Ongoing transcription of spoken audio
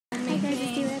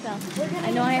So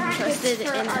I know I haven't posted in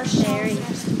a very,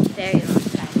 very long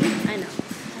time. I know.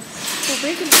 So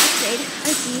we're gonna upgrade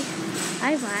our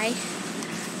DIY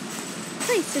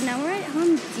place. So now we're at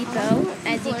Home Depot,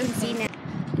 as you can see now.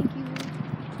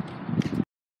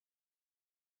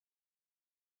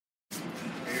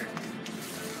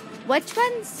 Which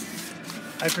ones?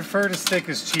 I prefer to stick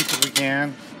as cheap as we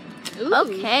can. Ooh.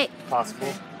 Okay. Possible.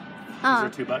 These are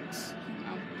 $2.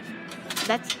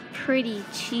 That's pretty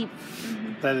cheap.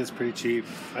 That is pretty cheap.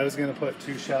 I was gonna put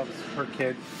 2 shelves per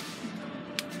kid.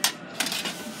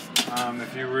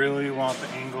 If you really want the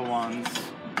angle ones.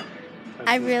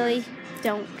 I really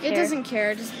don't care. It doesn't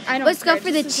care. I don't. Let's care. go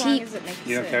for the cheap.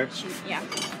 You don't care? Cheap. Yeah.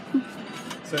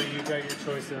 So you got your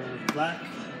choice of black,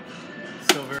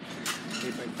 silver,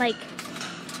 Like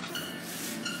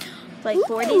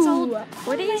 4 days old.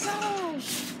 4 days.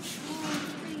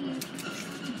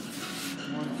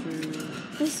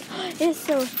 This is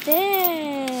so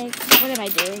thick. What am I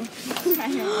doing?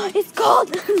 It's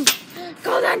cold.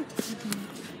 Golden.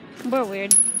 We're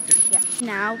weird. Yeah.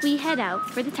 Now we head out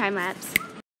for the time lapse.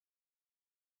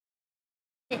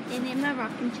 Sitting in my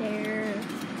rocking chair.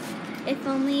 If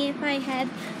only if I had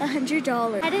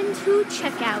 $100. Head into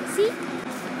checkout. See?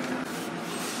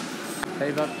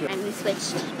 Save up to. And we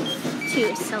switched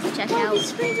to self-checkout. Oh, these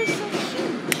screens are so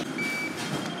cute.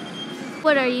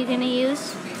 What are you gonna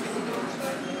use?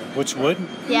 Which wood?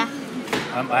 Yeah.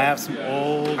 I have some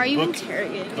old Are you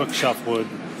interrogating? bookshelf wood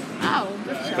Oh,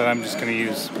 that I'm just gonna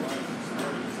use.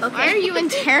 Okay. Why are you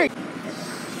interrogating?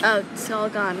 Oh, it's all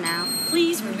gone now.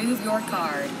 Please remove your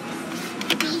card.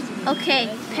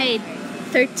 Okay, paid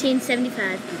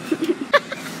 $13.75.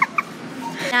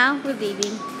 Now we're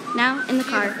leaving. Now in the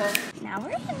car. Now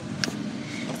we're in.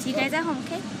 See you guys at home,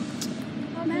 okay?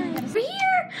 Bye. We're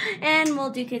here, and well,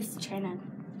 Duke is trying to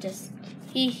just.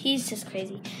 He's just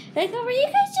crazy. Like, oh, were you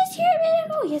guys just here a minute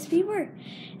ago? Yes, we were.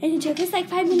 And it took us like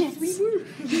 5 minutes. We were.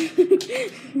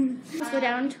 Let's go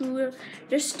down to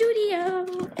the studio.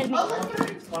 And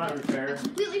Spot repair.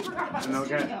 Completely forgot about the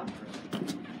studio.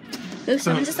 ooh,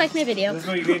 someone just liked my video. This is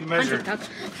what you need to measure. On TikTok.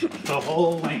 The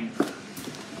whole length.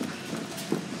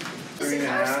 This is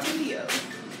our studio.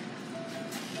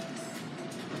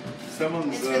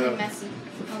 Someone's It's really messy.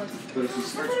 but if he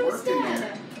starts What was working that?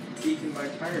 there, he can buy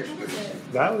tires.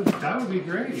 That would be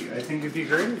great. I think it'd be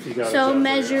great if you got. So a job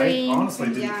measuring- there. I honestly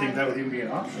didn't Yeah. think that would even be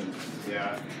an option.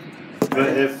 Yeah. But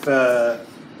if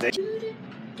they.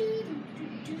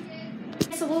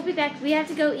 So we'll be back. We have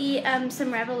to go eat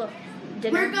some Revel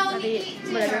dinner. We're going to eat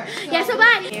whatever. dinner, Yeah, so- so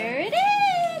bye. Here it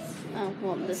is. Oh,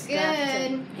 well, this Good. stuff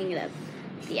to hang it up.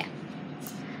 Yeah.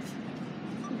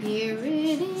 Here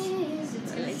it is.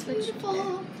 It's Wait, switch.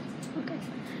 beautiful. Okay.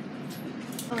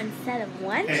 So instead of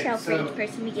one Okay, shelf for so- each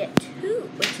person, we get 2,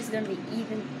 which is going to be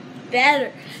even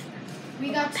better. We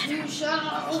got 2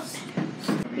 shelves.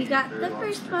 We got the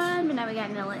first one, but now we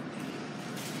got Millet.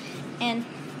 And,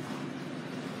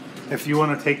 If you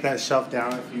want to take that shelf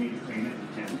down, if you need to clean it, you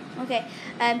can. okay,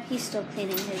 he's still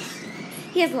cleaning his.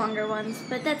 He has longer ones,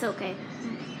 but that's okay.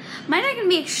 Mine are going to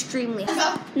be extremely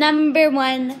hot. Number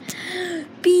 1.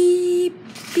 Beep,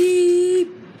 beep,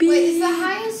 beep. Wait, is the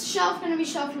highest shelf going to be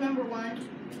shelf number 1?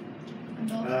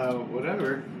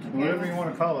 Whatever. Whatever you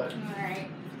want to call it. Alright.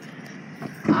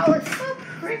 Oh, it's so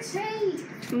pretty.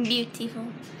 Beautiful.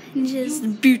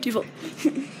 Just beautiful.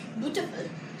 Beautiful.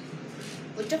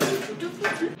 Beautiful,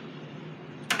 beautiful.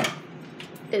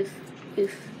 Oof,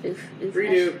 oof, oof, oof.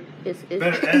 Redo. Oof, oof.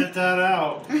 Better edit that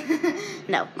out.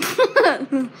 No.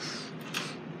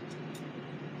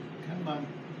 Come on.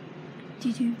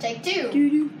 Take 2.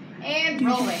 Doo-doo. And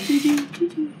rolling. Doo-doo.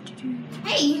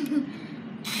 Hey!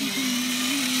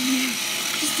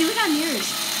 Just do it on yours.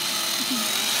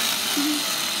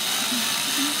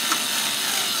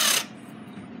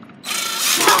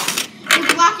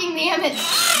 You're blocking the image.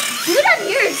 Do it on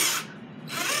yours.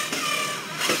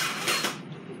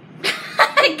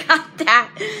 I got that.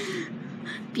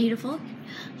 Beautiful.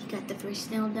 You got the first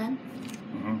nail done.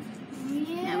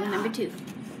 Mm-hmm. Now we're number 2.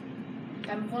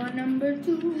 Time for number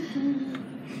 2.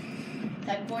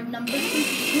 Time for number 2.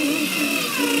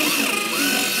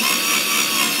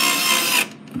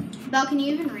 Belle, can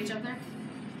you even reach up there?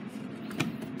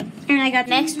 And I got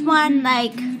next one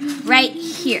like right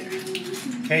here.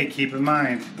 Okay, keep in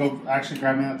mind. Go actually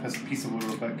grab me that piece of wood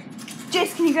real quick.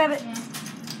 Jace, can you grab it?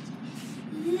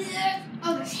 Yeah.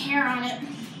 Oh, there's hair on it.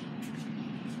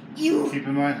 You. Keep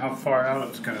in mind how far out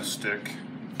it's gonna stick.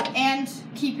 And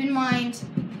keep in mind,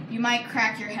 you might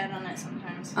crack your head on it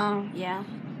sometimes. Oh, yeah.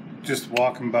 Just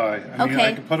walking by. I mean, Okay.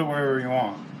 I can put it wherever you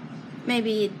want.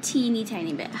 Maybe a teeny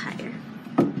tiny bit higher.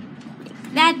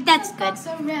 That's good.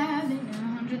 So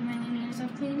 100 minutes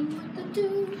of cleaning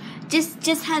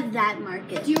Just have that mark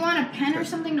it. Do you want a pen or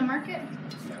something to mark it?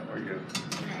 No, we're good.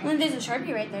 And there's a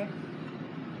Sharpie right there.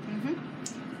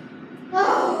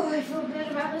 Oh, I feel good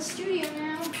about the studio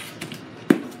now.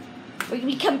 We can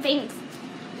become famous,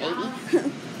 baby.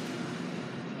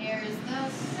 Here's the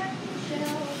second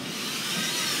shelf.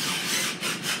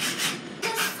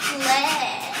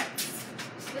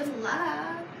 Splits. Good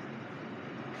luck.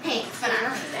 Hey, but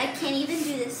I can't even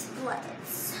do the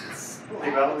splits.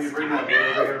 Hey, Val, will you bring that board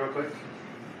over here real quick?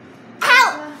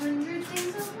 Ow! 100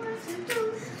 things I want to do.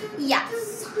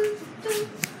 Yes.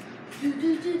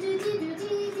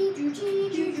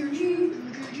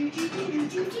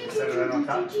 Set it right on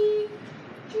top.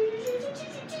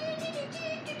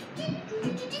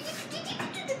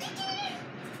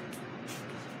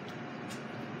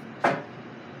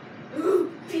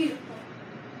 Ooh, beautiful.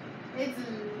 It's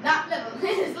not level.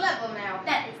 It is level now.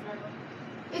 That is level.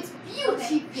 It's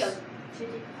beautiful.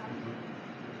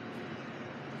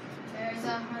 There's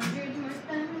 100 more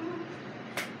things.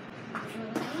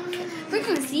 We're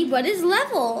gonna see what is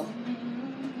level.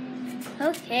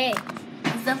 Okay.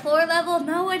 Is the floor level?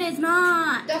 No, it is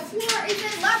not. The floor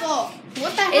isn't level.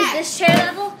 What the Is heck? this chair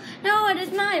level? No, it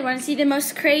is not. You want to see the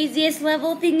most craziest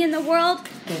level thing in the world?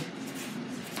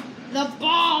 The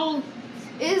ball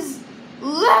is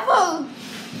level.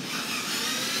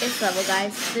 It's level,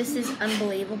 guys. This is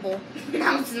unbelievable.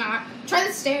 No, it's not. Try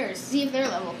the stairs. See if they're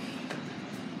level.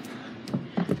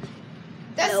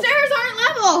 The Nope. stairs aren't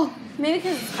level. Maybe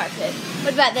because it's carpet.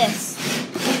 What about this?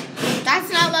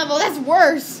 That's not level. That's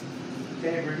worse.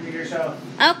 Okay, bring me your shelf.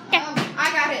 Okay.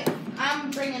 I got it.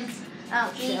 I'm bringing. Oh,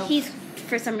 he's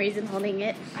for some reason holding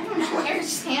it. I don't know. Eric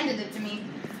just handed it to me,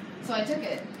 so I took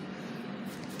it.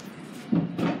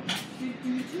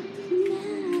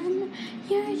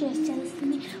 You're just jealous of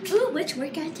me. Ooh, which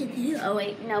workout to do? Oh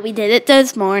wait, no, we did it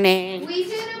this morning. We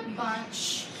did a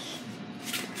bunch.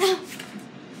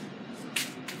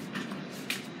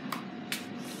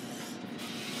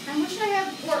 I wish I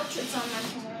had portraits on my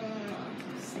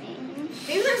phone. Same.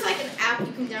 Maybe there's like an app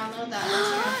you can download that lets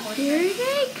you have Here portraits.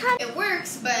 they come. It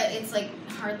works, but it's like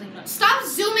hardly known. Stop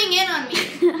zooming in on me.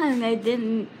 And I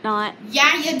didn't not.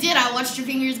 Yeah, you did. I watched your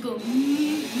fingers go.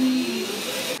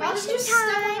 I'll just do stuff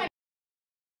on my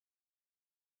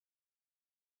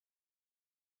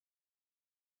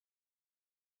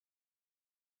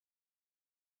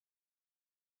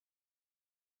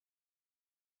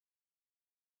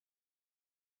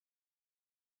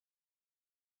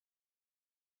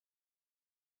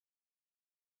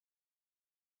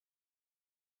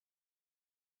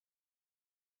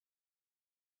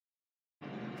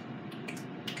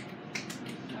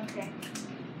Okay.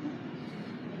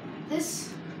 This